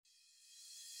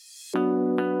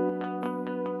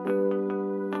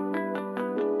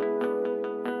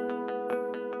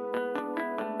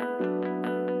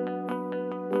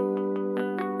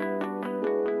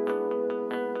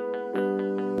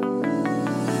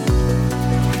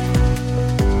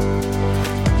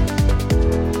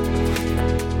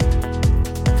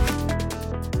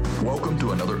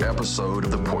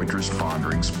Poitras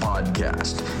Ponderings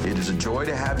podcast. It is a joy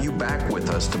to have you back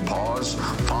with us to pause,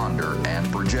 ponder,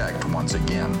 and project once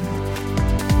again.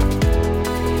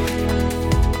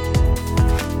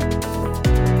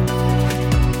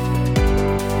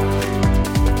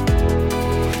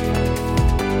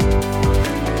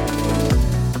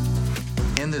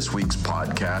 This week's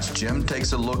podcast, Jim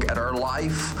takes a look at our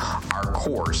life, our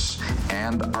course,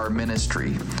 and our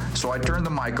ministry. So I turn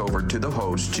the mic over to the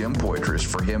host, Jim Poitras,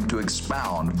 for him to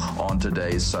expound on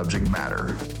today's subject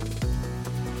matter.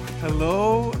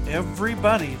 Hello,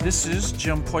 everybody. This is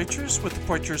Jim Poitras with the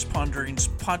Poitras Ponderings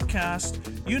podcast.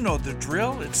 You know the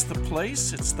drill. It's the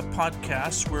place. It's the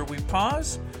podcast where we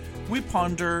pause, we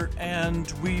ponder,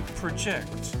 and we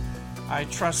project. I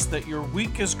trust that your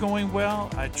week is going well.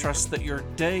 I trust that your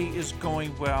day is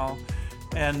going well.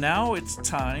 And now it's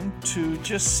time to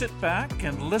just sit back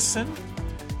and listen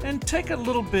and take a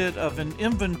little bit of an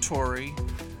inventory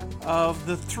of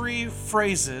the three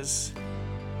phrases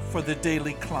for the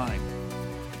daily climb.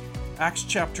 Acts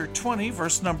chapter 20,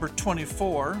 verse number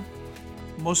 24.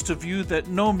 Most of you that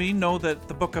know me know that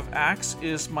the book of Acts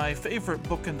is my favorite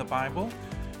book in the Bible.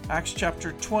 Acts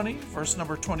chapter 20, verse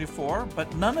number 24,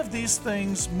 "But none of these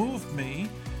things move me,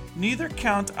 neither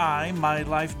count I my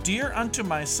life dear unto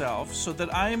myself, so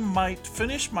that I might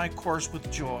finish my course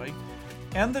with joy,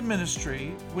 and the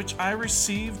ministry which I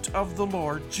received of the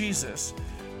Lord Jesus,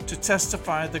 to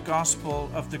testify the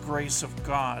gospel of the grace of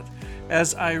God."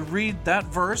 As I read that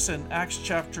verse in Acts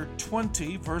chapter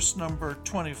 20, verse number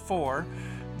 24,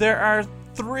 there are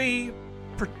three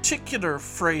particular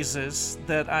phrases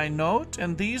that I note,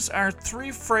 and these are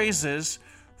three phrases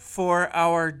for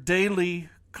our daily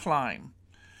climb.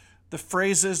 The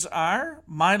phrases are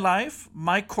my life,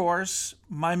 my course,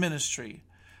 my ministry.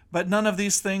 "But none of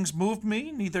these things move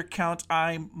me, neither count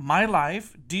I my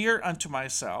life dear unto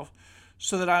myself,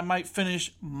 so that I might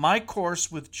finish my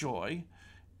course with joy,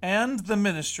 and the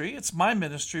ministry," it's my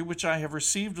ministry, "which I have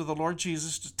received of the Lord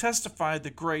Jesus, to testify the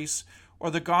grace or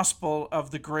the gospel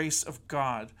of the grace of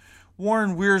God."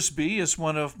 Warren Wiersbe is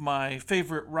one of my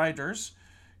favorite writers.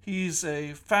 He's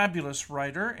a fabulous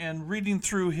writer, and reading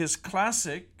through his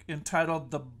classic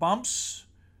entitled "The Bumps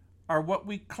Are What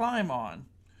We Climb On,"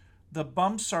 The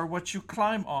Bumps Are What You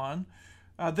Climb On,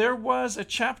 there was a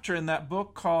chapter in that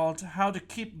book called "How to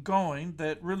Keep Going"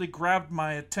 that really grabbed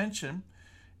my attention,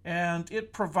 and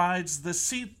it provides the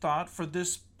seed thought for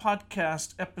this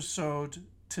podcast episode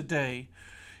today.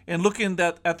 In looking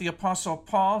at the Apostle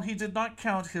Paul, he did not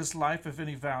count his life of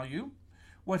any value.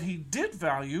 What he did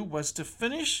value was to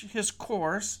finish his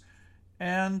course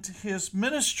and his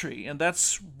ministry, and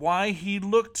that's why he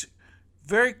looked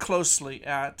very closely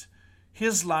at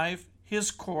his life, his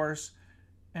course,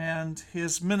 and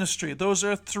his ministry. Those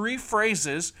are three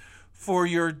phrases for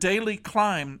your daily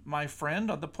climb, my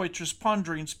friend, on the Poitras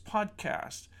Ponderings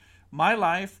podcast. My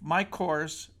life, my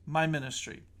course, my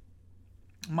ministry.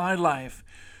 My life.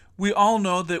 We all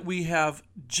know that we have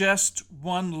just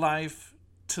one life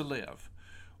to live.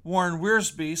 Warren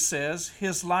Wiersbe says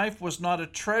his life was not a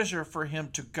treasure for him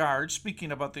to guard,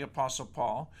 speaking about the Apostle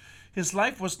Paul. His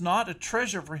life was not a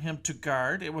treasure for him to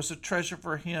guard. It was a treasure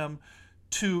for him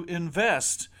to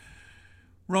invest.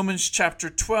 Romans chapter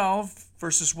 12,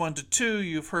 verses 1 to 2,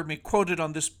 you've heard me quoted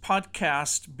on this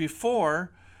podcast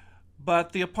before,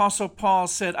 but the Apostle Paul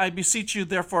said, "I beseech you,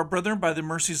 therefore, brethren, by the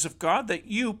mercies of God, that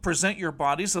you present your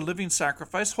bodies a living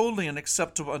sacrifice, holy and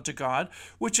acceptable unto God,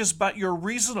 which is but your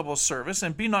reasonable service,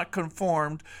 and be not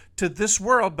conformed to this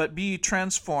world, but be ye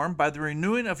transformed by the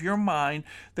renewing of your mind,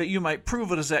 that you might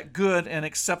prove what is that good and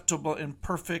acceptable and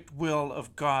perfect will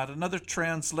of God." Another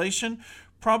translation,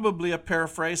 probably a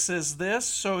paraphrase, says this: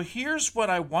 "So here's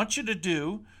what I want you to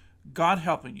do, God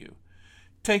helping you.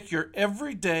 Take your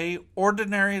everyday,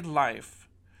 ordinary life,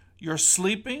 your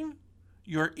sleeping,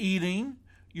 your eating,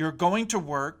 your going to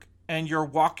work, and your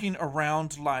walking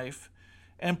around life,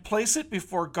 and place it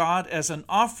before God as an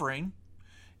offering.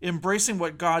 Embracing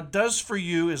what God does for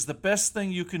you is the best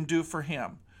thing you can do for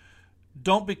Him.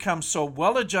 Don't become so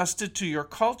well adjusted to your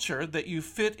culture that you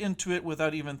fit into it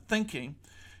without even thinking.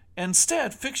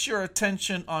 Instead, fix your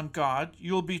attention on God.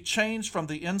 You'll be changed from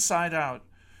the inside out.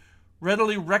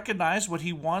 Readily recognize what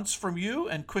He wants from you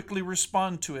and quickly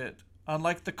respond to it.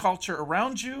 Unlike the culture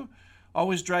around you,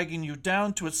 always dragging you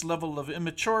down to its level of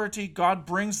immaturity, God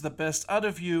brings the best out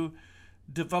of you,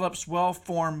 develops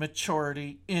well-formed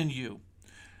maturity in you."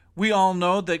 We all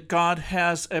know that God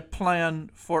has a plan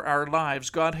for our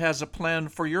lives. God has a plan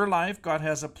for your life. God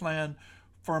has a plan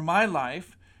for my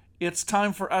life. It's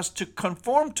time for us to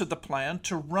conform to the plan,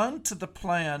 to run to the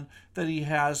plan that He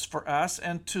has for us,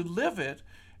 and to live it.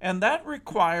 And that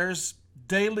requires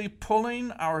daily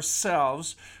pulling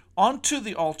ourselves onto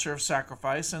the altar of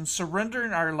sacrifice and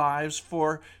surrendering our lives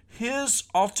for His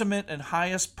ultimate and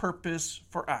highest purpose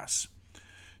for us.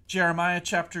 Jeremiah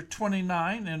chapter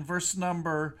 29 and verse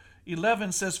number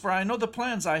 11 says, "For I know the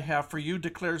plans I have for you,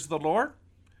 declares the Lord.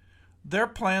 They're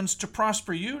plans to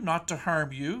prosper you, not to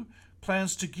harm you,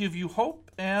 plans to give you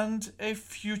hope and a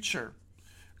future."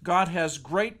 God has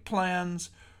great plans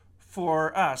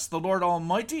for us. The Lord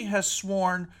Almighty has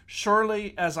sworn,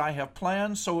 "Surely as I have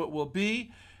planned, so it will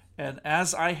be, and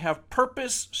as I have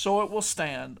purpose, so it will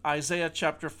stand." Isaiah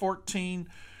chapter 14,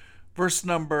 verse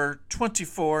number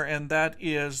 24, and that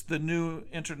is the New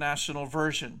International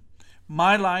Version.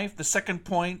 My life, the second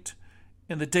point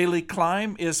in the daily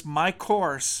climb, is my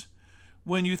course.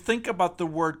 When you think about the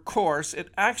word course,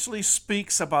 it actually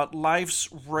speaks about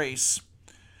life's race.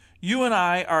 You and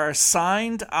I are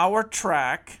assigned our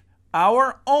track,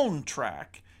 our own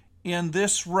track, in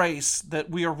this race that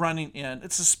we are running in.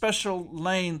 It's a special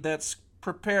lane that's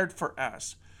prepared for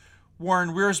us.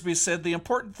 Warren Wiersbe said, "The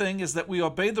important thing is that we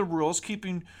obey the rules, keep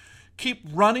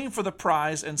running for the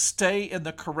prize, and stay in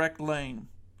the correct lane."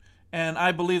 And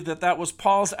I believe that that was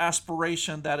Paul's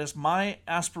aspiration. That is my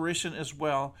aspiration as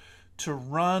well, to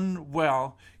run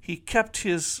well. He kept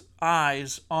his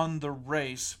eyes on the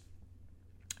race.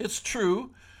 It's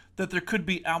true that there could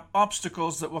be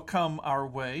obstacles that will come our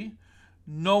way.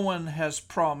 No one has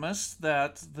promised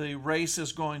that the race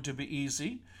is going to be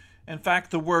easy. In fact,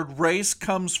 the word race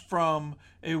comes from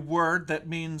a word that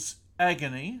means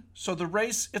agony. So the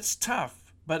race, it's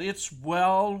tough, but it's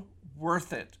well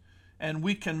worth it. And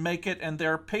we can make it, and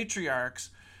there are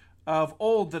patriarchs of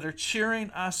old that are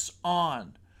cheering us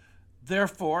on.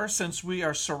 Therefore, since we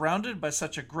are surrounded by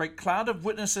such a great cloud of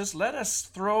witnesses, let us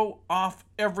throw off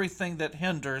everything that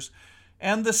hinders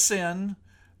and the sin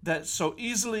that so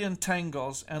easily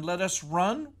entangles, and let us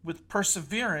run with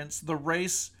perseverance the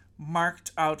race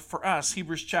marked out for us.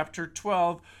 Hebrews chapter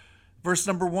 12, verse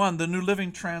number 1, the New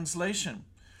Living Translation.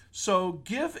 So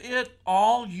give it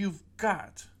all you've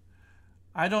got.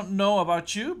 I don't know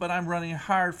about you, but I'm running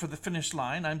hard for the finish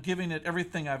line. I'm giving it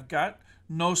everything I've got.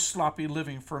 No sloppy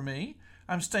living for me.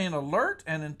 I'm staying alert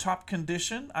and in top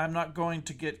condition. I'm not going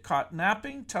to get caught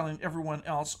napping, telling everyone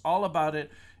else all about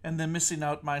it, and then missing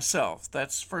out myself.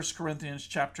 That's 1 Corinthians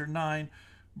chapter 9,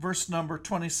 verse number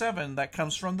 27. That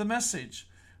comes from the Message.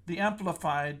 The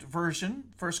Amplified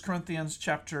Version, 1 Corinthians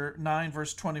chapter 9,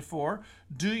 verse 24.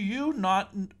 "Do you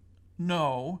not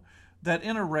know that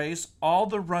in a race all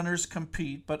the runners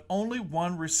compete, but only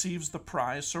one receives the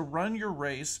prize? So run your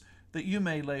race, that you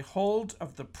may lay hold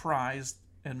of the prize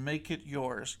and make it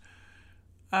yours."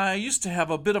 I used to have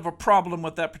a bit of a problem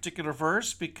with that particular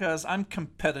verse because I'm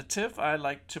competitive. I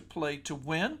like to play to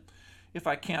win. If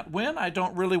I can't win, I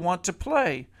don't really want to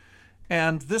play.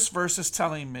 And this verse is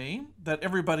telling me that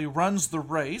everybody runs the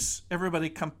race, everybody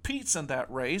competes in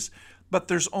that race, but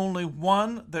there's only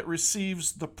one that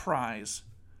receives the prize.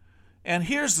 And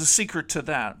here's the secret to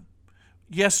that.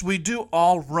 Yes, we do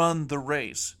all run the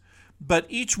race, but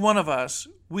each one of us,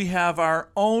 we have our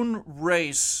own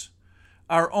race,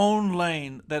 our own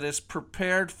lane that is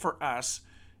prepared for us,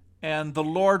 and the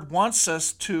Lord wants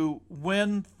us to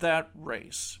win that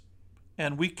race,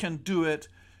 and we can do it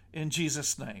in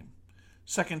Jesus' name.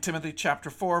 2 Timothy chapter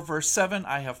 4, verse 7,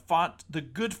 "I have fought the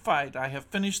good fight, I have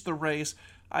finished the race,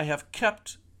 I have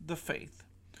kept the faith."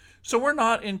 So we're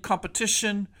not in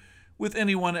competition with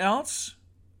anyone else.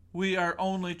 We are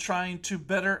only trying to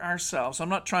better ourselves. I'm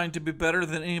not trying to be better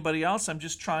than anybody else. I'm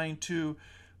just trying to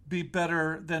be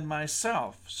better than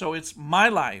myself. So it's my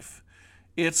life.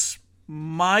 It's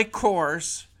my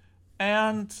course.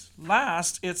 And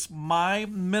last, it's my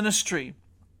ministry.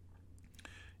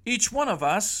 Each one of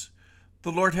us,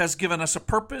 the Lord has given us a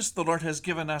purpose. The Lord has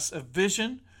given us a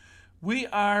vision. We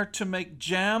are to make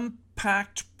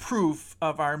jam-packed proof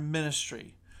of our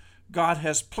ministry. God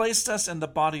has placed us in the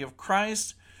body of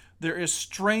Christ. There is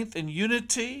strength in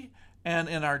unity and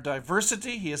in our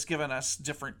diversity. He has given us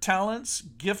different talents,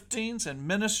 giftings, and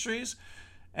ministries.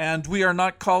 And we are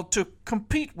not called to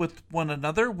compete with one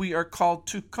another. We are called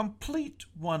to complete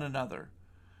one another.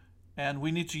 And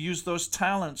we need to use those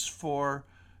talents for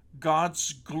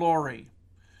God's glory.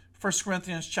 1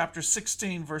 Corinthians chapter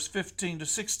 16, verse 15 to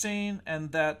 16,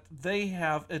 "And that they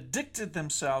have addicted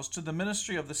themselves to the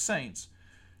ministry of the saints,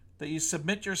 that ye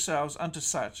submit yourselves unto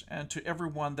such, and to every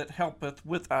one that helpeth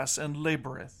with us and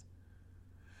laboreth."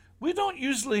 We don't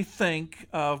usually think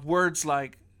of words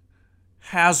like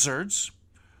hazards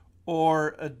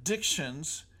or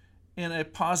addictions in a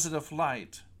positive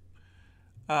light.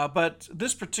 But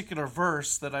this particular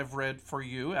verse that I've read for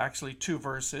you, actually two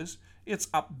verses, It's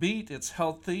upbeat, it's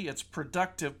healthy, it's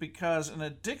productive, because an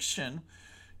addiction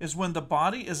is when the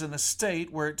body is in a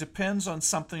state where it depends on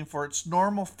something for its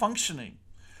normal functioning.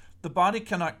 The body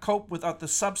cannot cope without the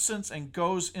substance and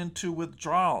goes into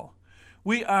withdrawal.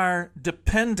 We are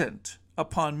dependent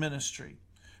upon ministry.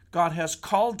 God has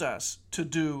called us to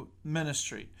do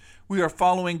ministry. We are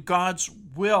following God's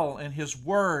will and His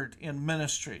word in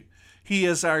ministry. He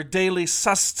is our daily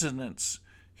sustenance.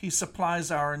 He supplies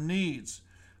our needs.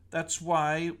 That's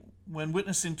why when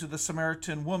witnessing to the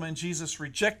Samaritan woman, Jesus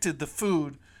rejected the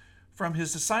food from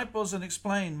His disciples and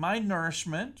explained, "My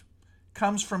nourishment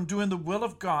comes from doing the will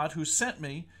of God who sent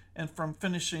me and from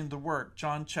finishing the work."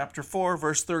 John chapter 4,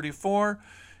 verse 34,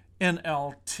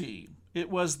 NLT. It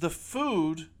was the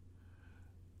food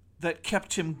that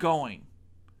kept Him going,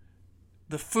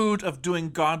 the food of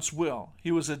doing God's will.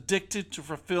 He was addicted to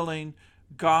fulfilling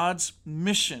God's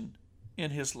mission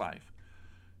in his life.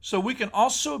 So we can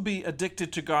also be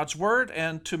addicted to God's word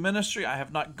and to ministry. I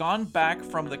have not gone back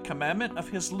from the commandment of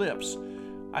His lips.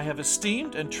 I have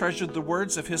esteemed and treasured the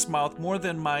words of His mouth more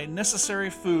than my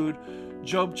necessary food.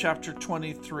 Job chapter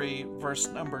 23, verse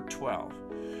number 12.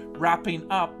 Wrapping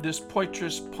up this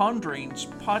Poitras Ponderings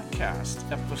podcast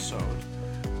episode,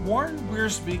 Warren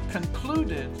Wiersbe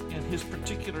concluded in his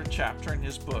particular chapter in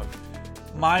his book,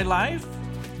 "My life,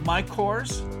 my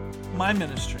course, my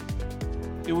ministry."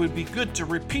 It would be good to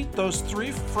repeat those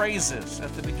three phrases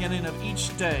at the beginning of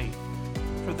each day,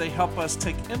 for they help us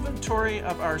take inventory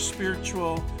of our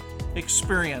spiritual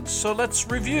experience. So let's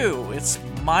review. It's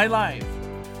my life.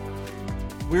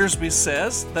 Wiersbe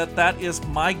says that is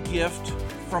my gift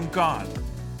from God.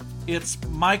 It's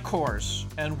my course.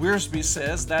 And Wiersbe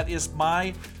says that is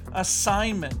my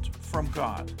assignment from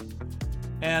God.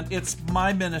 And it's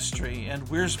my ministry. And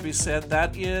Wiersbe said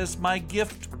that is my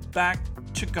gift back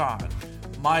to God.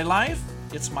 My life,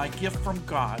 it's my gift from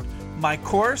God. My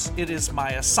course, it is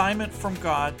my assignment from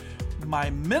God.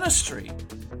 My ministry,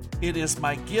 it is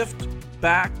my gift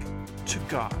back to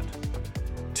God.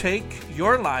 Take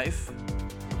your life,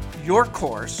 your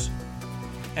course,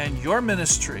 and your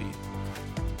ministry,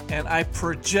 and I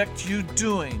project you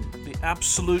doing the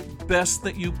absolute best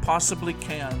that you possibly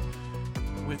can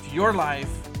with your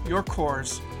life, your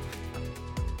course,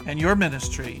 and your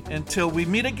ministry until we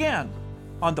meet again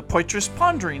on the Poitras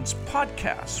Ponderings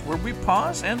podcast, where we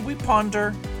pause and we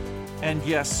ponder, and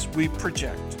yes, we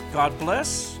project. God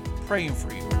bless. Praying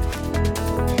for you.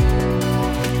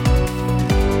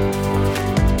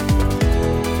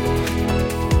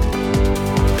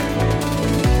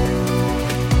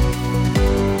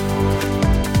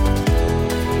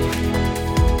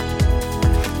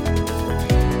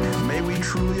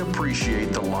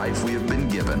 Appreciate the life we have been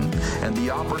given and the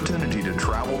opportunity to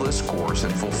travel this course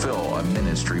and fulfill a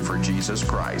ministry for Jesus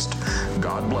Christ.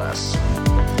 God bless.